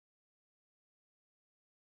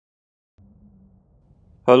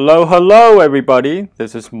Hello everybody.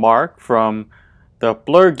 This is Mark from the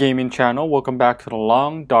Blur Gaming channel. Welcome back to The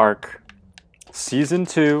Long Dark Season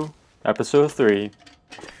 2, Episode 3.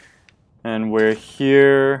 And we're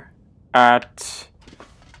here at...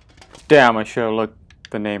 Damn, I should have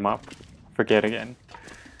looked the name up. Forget again.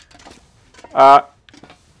 I'm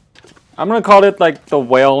gonna call it like the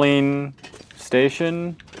Whaling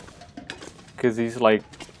Station, because these like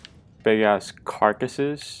big ass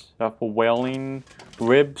carcasses of whaling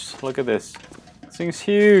ribs. Look at this. This thing's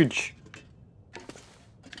huge.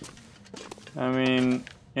 I mean,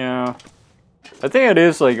 yeah. I think it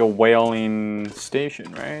is like a whaling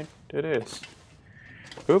station, right? It is.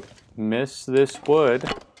 Oop, missed this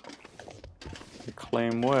wood.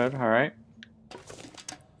 Claim wood, alright.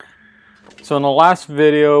 So in the last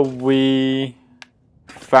video we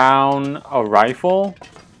found a rifle.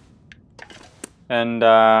 And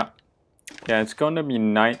yeah, it's going to be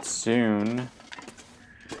night soon.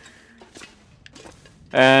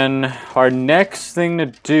 And our next thing to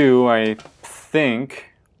do, I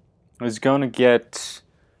think, is going to get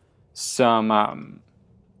some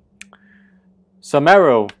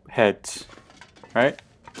arrowheads, right?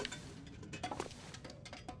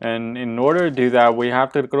 And in order to do that, we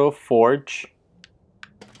have to go to Forge,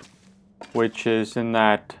 which is in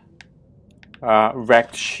that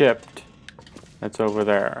wrecked ship that's over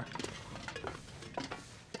there.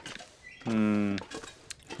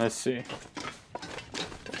 Let's see.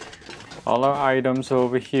 All our items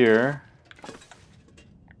over here.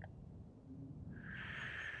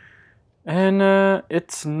 And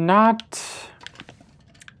it's not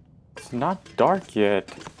dark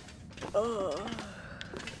yet.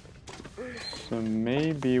 So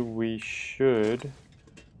maybe we should,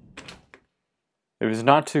 if it's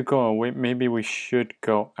not too cold, maybe we should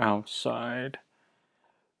go outside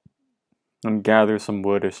and gather some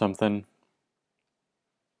wood or something.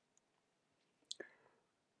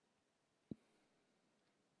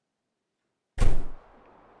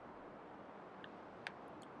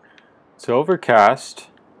 It's overcast,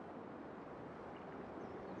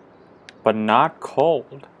 but not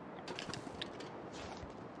cold.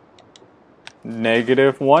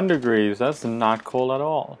 -1 degrees, that's not cold at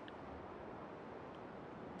all.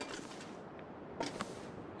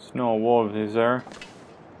 There's no wolves, is there?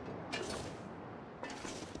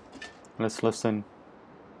 Let's listen.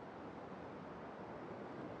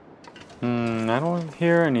 I don't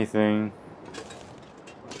hear anything.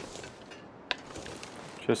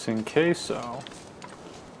 Just in case though.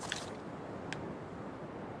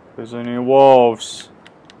 If there's any wolves,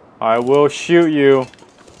 I will shoot you.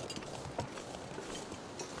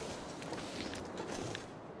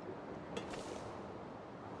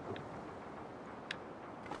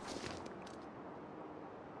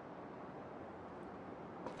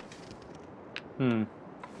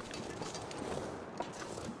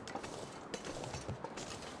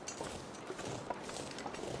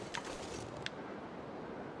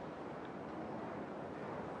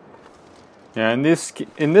 Yeah, in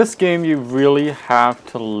this game you really have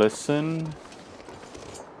to listen.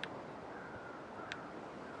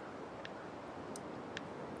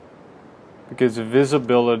 Because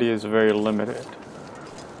visibility is very limited.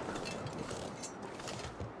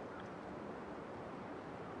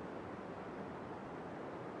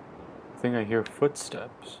 I think I hear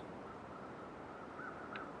footsteps.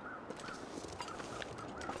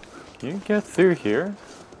 Can you get through here?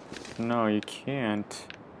 No, you can't.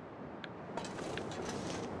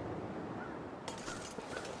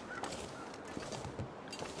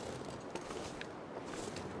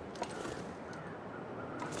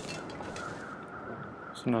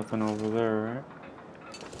 There's nothing over there, right?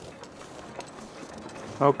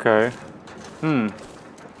 Okay.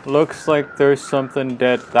 Looks like there's something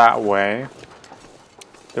dead that way.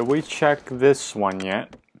 Did we check this one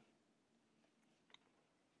yet?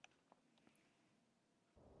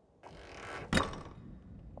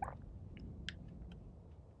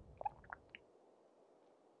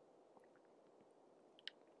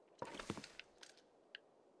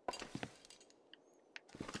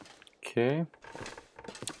 Okay.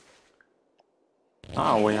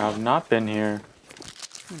 Oh, we have not been here.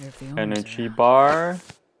 Energy bar.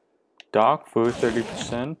 Dog food,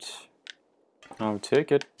 30%. I'll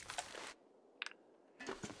take it.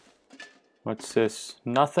 What's this?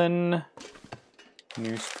 Nothing.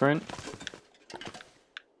 Newsprint.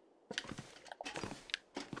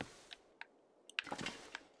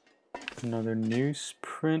 Another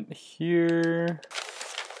newsprint here.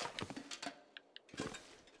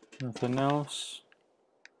 Nothing else.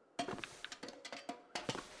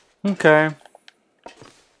 Okay.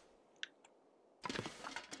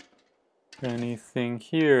 anything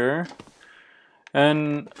here.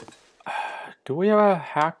 And do we have a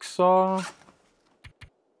hacksaw?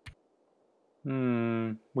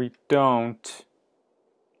 We don't.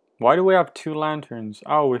 Why do we have 2 lanterns?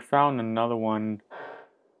 Oh, we found another one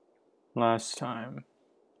last time.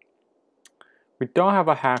 We don't have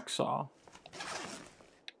a hacksaw.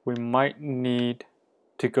 We might need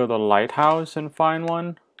to go to the lighthouse and find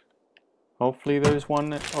one. Hopefully there's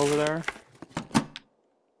one over there.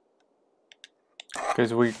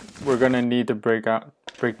 Because we're gonna need to break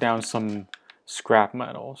down some scrap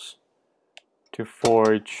metals to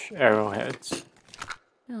forge arrowheads.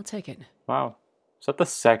 I'll take it. Wow. Is that the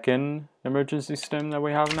second emergency stem that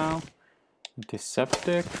we have now?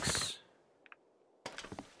 Antiseptics.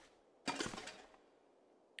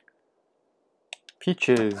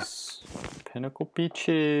 Peaches. Pinnacle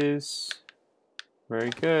peaches.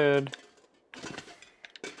 Very good.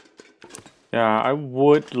 Yeah, I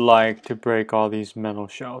would like to break all these metal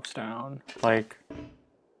shelves down. Like,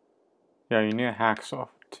 yeah, you need a hacksaw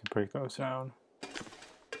to break those down.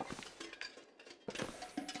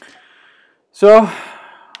 So,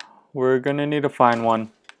 we're gonna need to find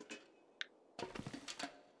one.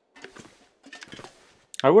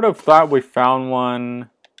 I would have thought we found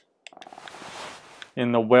one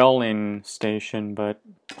in the whaling station, but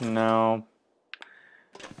no.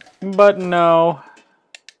 But no.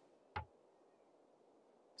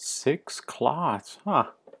 6 cloths,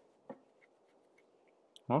 huh?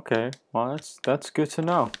 Okay, well that's good to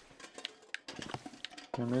know.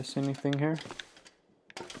 Did I miss anything here?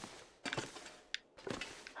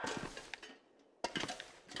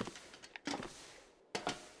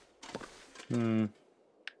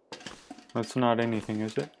 That's not anything,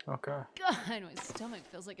 is it? Okay. God, my stomach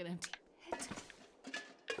feels like an empty pit.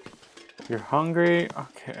 You're hungry?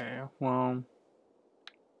 Okay, well,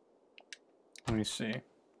 let me see.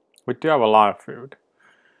 We do have a lot of food.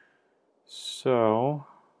 So,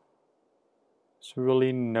 there's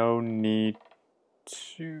really no need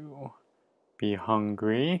to be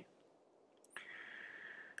hungry.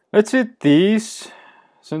 Let's eat these,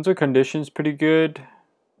 since the condition's pretty good,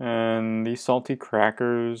 and these salty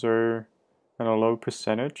crackers are at a low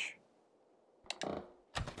percentage.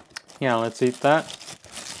 Yeah, let's eat that.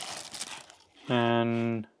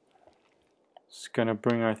 And it's gonna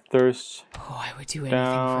bring our thirst Oh, I would do anything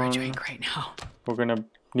down. for a drink right now. We're gonna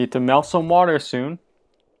need to melt some water soon.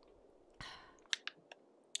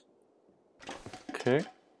 Okay.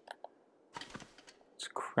 Let's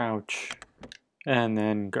crouch and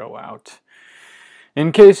then go out.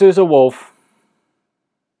 In case there's a wolf.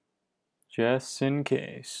 Just in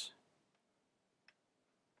case.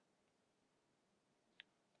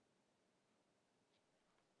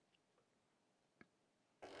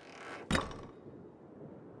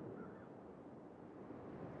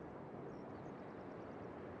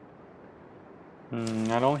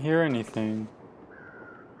 I don't hear anything.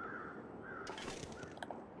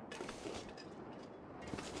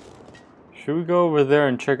 Should we go over there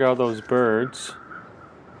and check out those birds?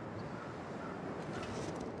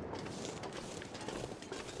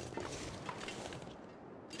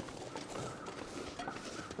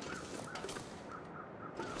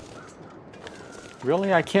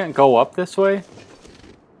 Really? I can't go up this way?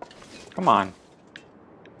 Come on.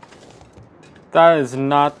 That is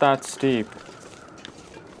not that steep.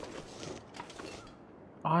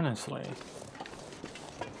 Honestly.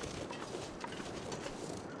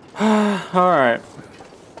 Alright.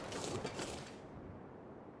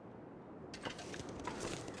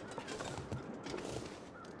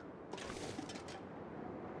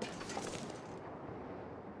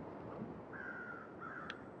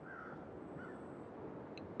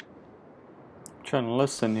 Trying to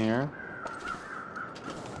listen here.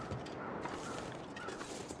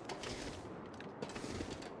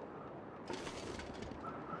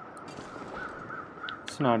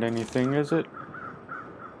 It's not anything, is it?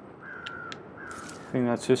 I think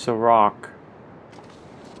that's just a rock.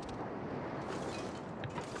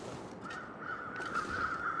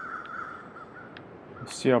 I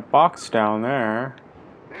see a box down there.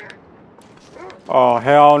 Oh,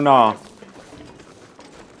 hell no.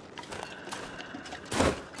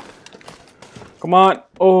 Come on.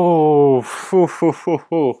 Oh,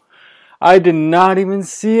 I did not even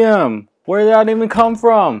see him. Where did that even come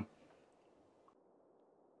from?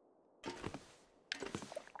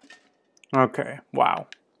 Okay, wow.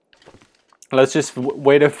 Let's just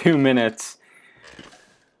wait a few minutes.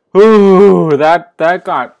 Ooh, that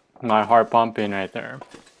got my heart pumping right there.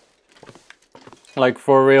 Like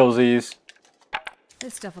for realsies.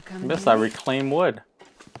 This stuff will come. I guess I reclaimed wood.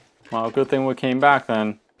 Well, good thing we came back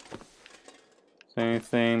then. Is there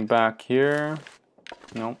anything back here?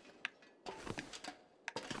 Nope.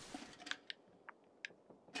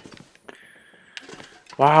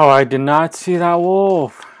 Wow, I did not see that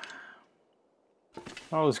wolf.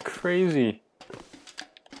 That was crazy.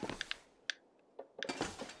 Is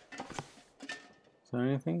there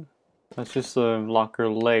anything? That's just a locker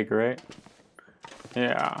leg, right?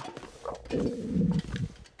 Yeah.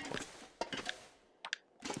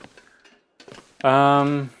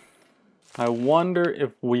 I wonder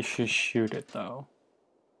if we should shoot it though.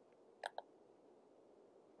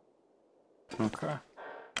 Okay.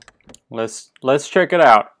 Let's check it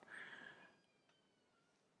out.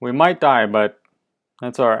 We might die, but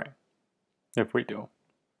that's alright. If we do.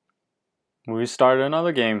 We start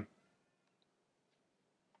another game.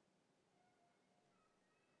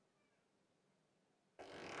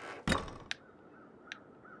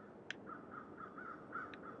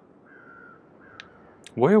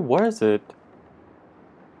 Where was it?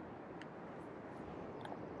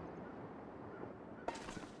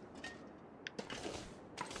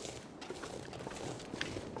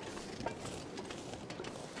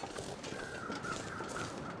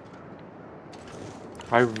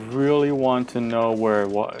 I really want to know where it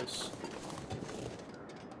was.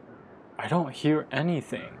 I don't hear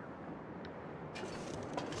anything.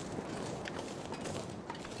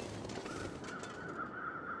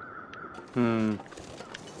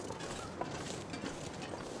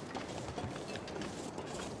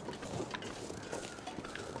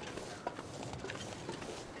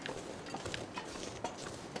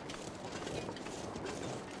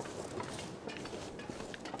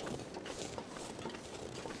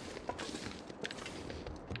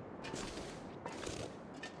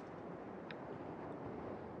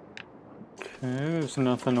 Okay, there's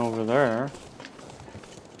nothing over there.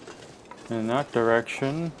 In that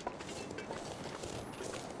direction.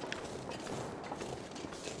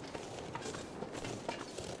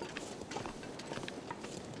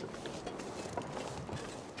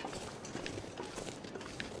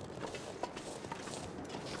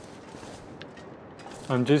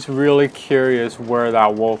 I'm just really curious where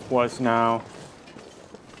that wolf was now.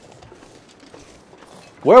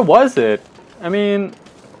 Where was it? I mean,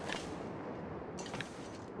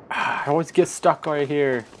 I always get stuck right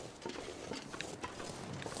here.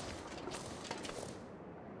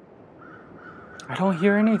 I don't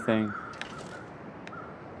hear anything.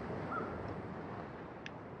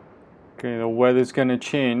 Okay, the weather's gonna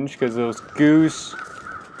change because those goose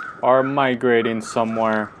are migrating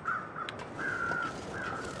somewhere.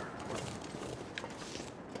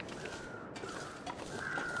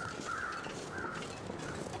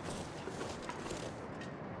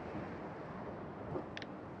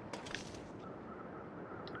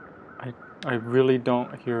 I really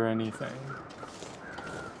don't hear anything.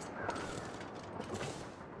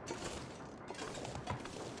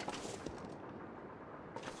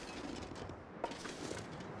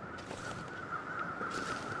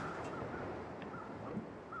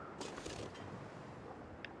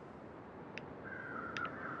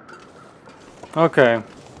 Okay,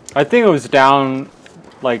 I think it was down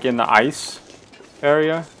like in the ice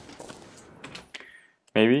area.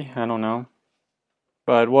 Maybe, I don't know.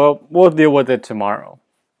 But we'll deal with it tomorrow.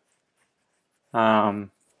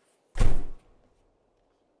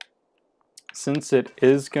 Since it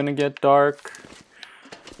is gonna get dark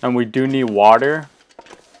and we do need water.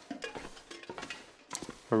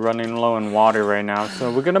 We're running low on water right now,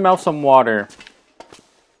 so we're gonna melt some water.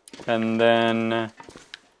 And then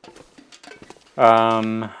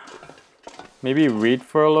maybe read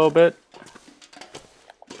for a little bit.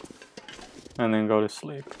 And then go to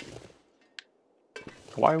sleep.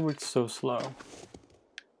 Why was it so slow?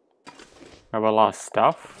 Have a lot of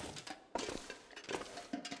stuff?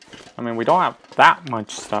 I mean, we don't have that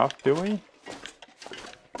much stuff, do we?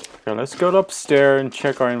 Okay, let's go upstairs and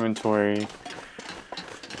check our inventory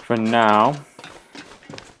for now.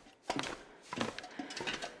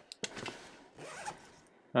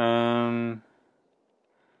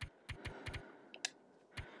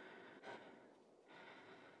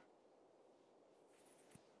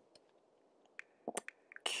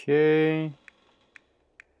 Okay.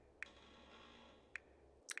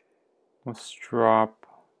 Let's drop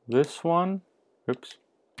this one. Oops.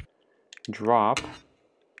 Drop.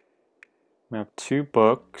 We have 2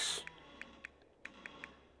 books.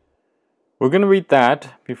 We're gonna read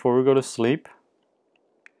that before we go to sleep.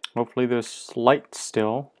 Hopefully there's light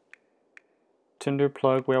still. Tinder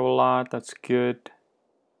plug, we have a lot, that's good.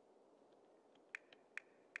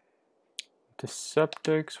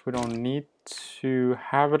 Antiseptics, we don't need to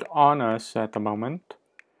have it on us at the moment.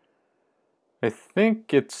 I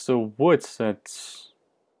think it's the woods that's...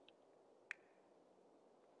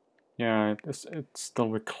 Yeah, it's the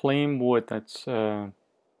reclaimed wood that's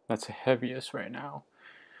heaviest right now.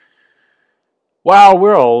 Wow,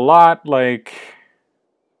 we're a lot like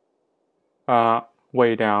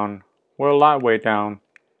way down. We're a lot way down.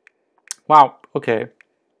 Wow, okay.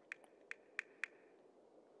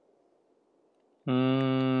 We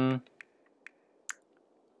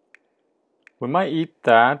might eat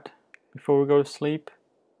that before we go to sleep.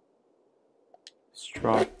 Let's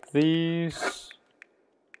drop these.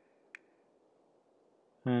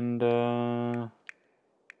 And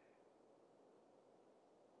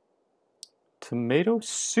tomato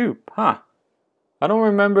soup, huh? I don't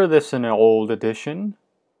remember this in an old edition.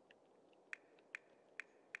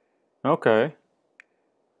 Okay.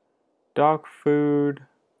 Dog food.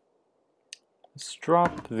 Let's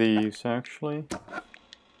drop these actually.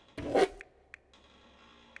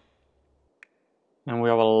 And we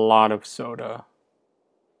have a lot of soda.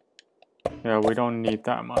 Yeah, we don't need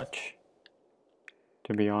that much,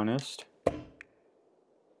 to be honest.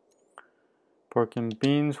 Pork and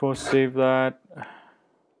beans, we'll save that.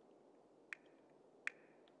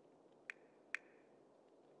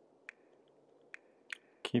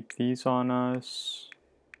 Keep these on us.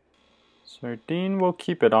 Sardine, we'll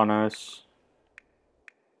keep it on us.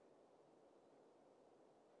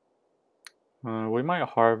 We might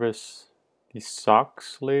harvest these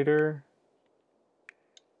socks later.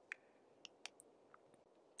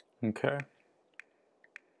 Okay.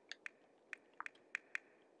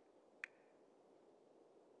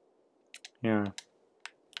 Yeah.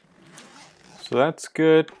 So that's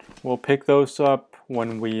good. We'll pick those up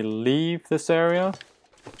when we leave this area.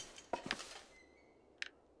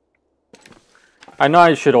 I know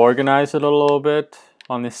I should organize it a little bit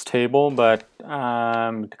on this table, but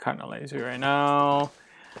I'm kind of lazy right now.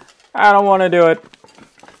 I don't want to do it.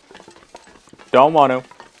 Don't want to.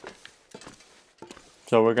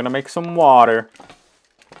 So we're gonna make some water.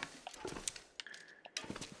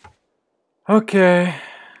 Okay.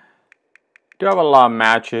 Do have a lot of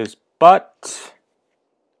matches, but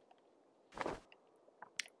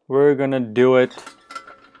we're gonna do it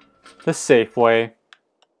the safe way.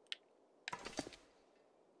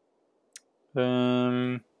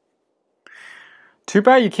 Too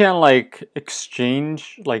bad you can't like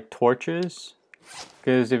exchange like torches,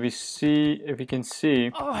 because if you can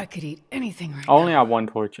see, Oh, I could eat anything right I only now. have 1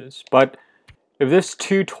 torches, but if there's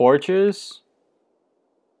 2 torches,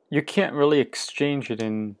 you can't really exchange it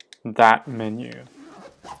in that menu.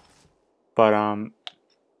 But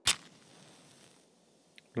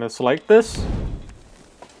let's select this,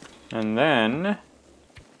 and then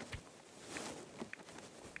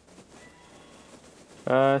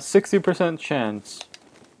 60% chance.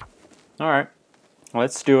 Alright,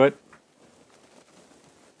 let's do it.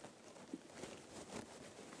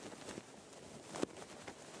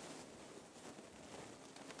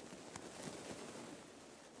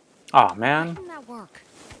 Aw, man. Why didn't that work?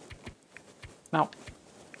 No.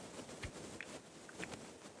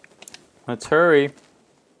 Let's hurry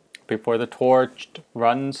before the torch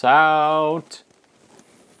runs out.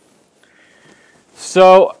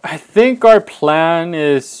 So I think our plan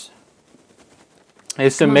is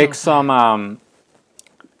to make some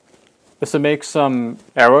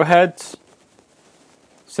arrowheads,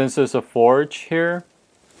 since there's a forge here,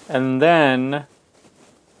 and then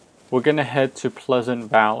we're gonna head to Pleasant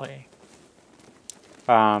Valley.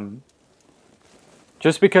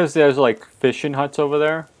 Just because there's like fishing huts over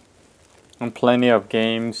there, and plenty of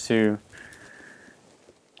games to.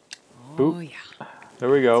 Oh yeah. There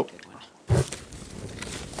we go.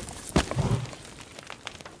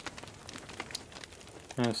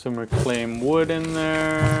 There's some reclaimed wood in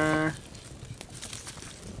there.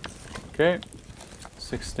 Okay.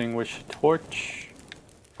 Let's extinguish the torch.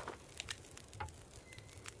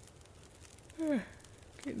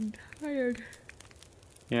 Getting tired.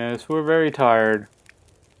 Yes, we're very tired.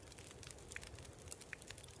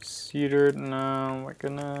 Cedar, no, we're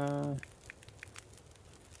gonna...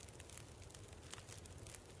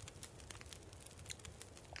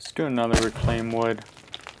 Let's do another reclaimed wood.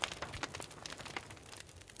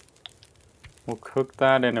 We'll cook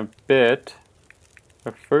that in a bit.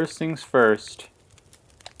 But first things first.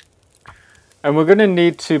 And we're gonna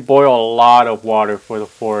need to boil a lot of water for the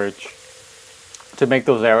forge to make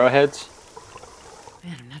those arrowheads.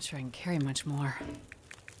 Man, I'm not sure I can carry much more.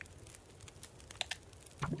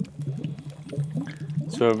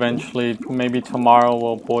 So eventually, maybe tomorrow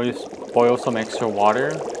we'll boil some extra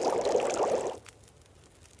water.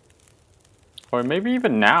 Or maybe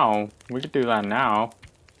even now. We could do that now.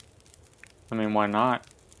 I mean, why not?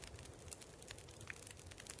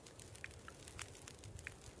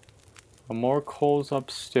 More coals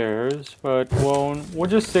upstairs, but we'll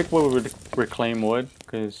just stick with reclaim wood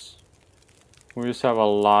because we just have a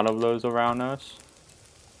lot of those around us.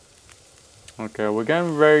 Okay, we're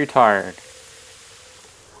getting very tired.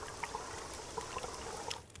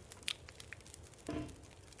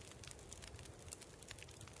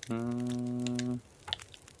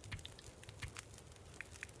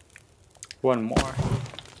 One more.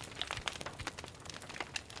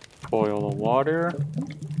 Boil the water.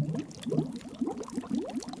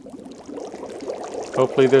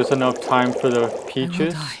 Hopefully there's enough time for the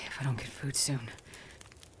peaches. I will die if I don't get food soon.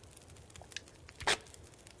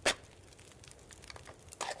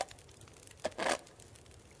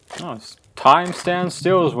 Oh, time stands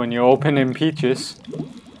still when you open in peaches.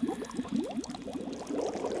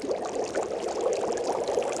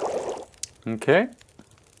 Okay,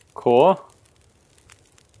 cool.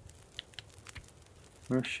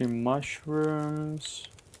 Mushy mushrooms.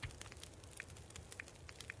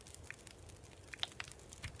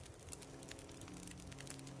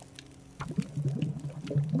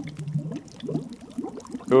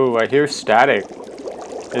 Ooh, I hear static.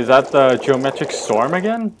 Is that the geometric storm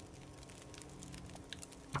again?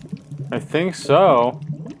 I think so.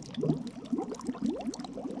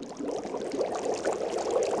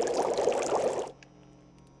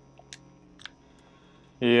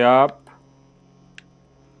 Yup.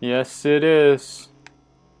 Yes, it is.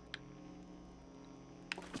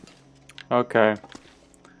 Okay.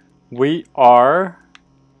 We are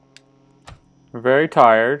very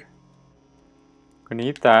tired. Gonna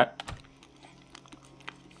eat that.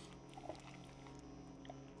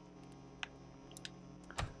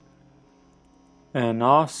 And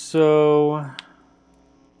also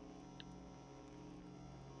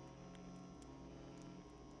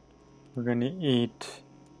we're gonna eat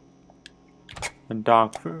the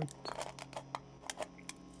dog food.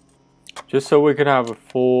 Just so we could have a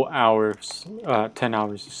full 10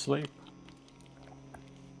 hours of sleep.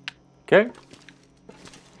 Okay.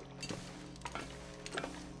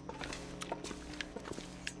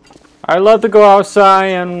 I love to go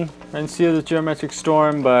outside and see the geometric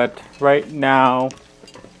storm, but right now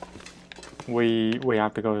we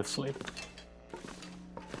have to go to sleep.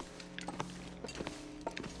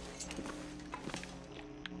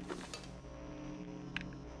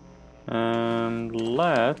 And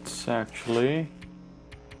let's actually,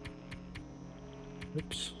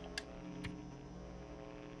 oops.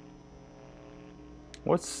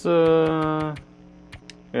 What's the,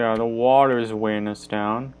 yeah, the water is weighing us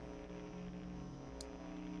down.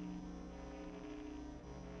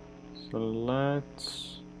 So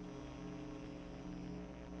let's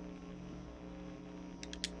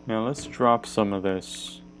drop some of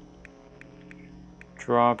this.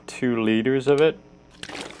 Drop 2 liters of it.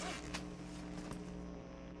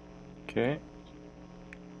 Okay.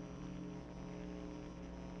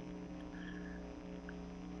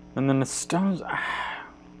 And then the stones, I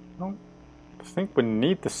don't think we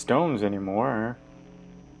need the stones anymore.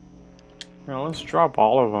 Let's drop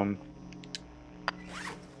all of them.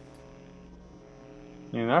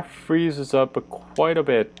 Yeah, that freezes up quite a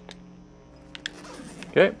bit.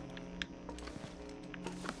 Okay.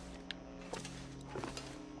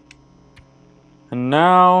 And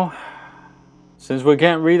now, since we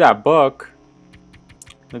can't read that book,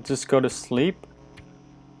 let's just go to sleep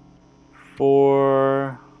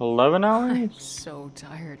for 11 hours? I'm so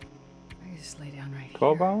tired. I just lay down right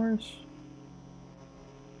 12 here. hours?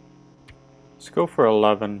 Let's go for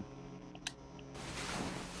 11.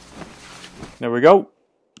 There we go.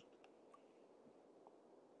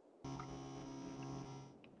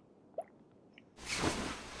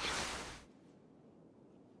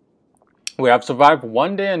 We have survived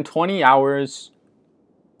 1 day and 20 hours,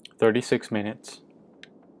 36 minutes.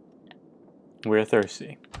 We're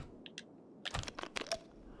thirsty.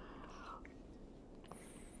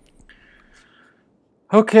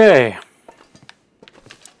 Okay.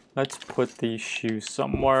 Let's put these shoes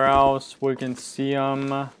somewhere else we can see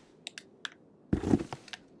them.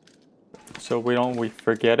 So we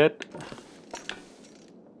forget it.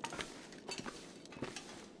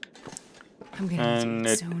 And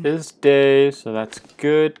it is day, so that's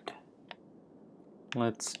good.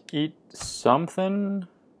 Let's eat something.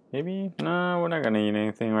 Maybe? No, we're not gonna eat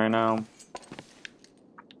anything right now.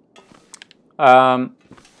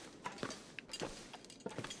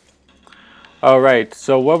 Alright,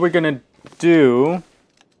 so what we're gonna do...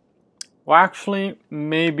 Well, actually,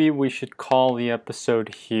 maybe we should call the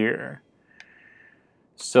episode here.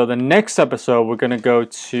 So the next episode, we're gonna go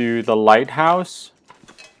to the lighthouse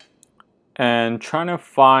and trying to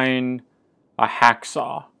find a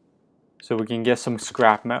hacksaw so we can get some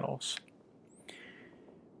scrap metals.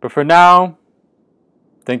 But for now,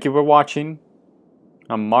 thank you for watching.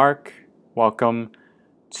 I'm Mark. Welcome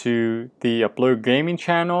to the Blur Gaming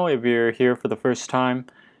channel if you're here for the first time.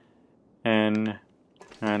 And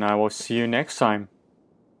I will see you next time.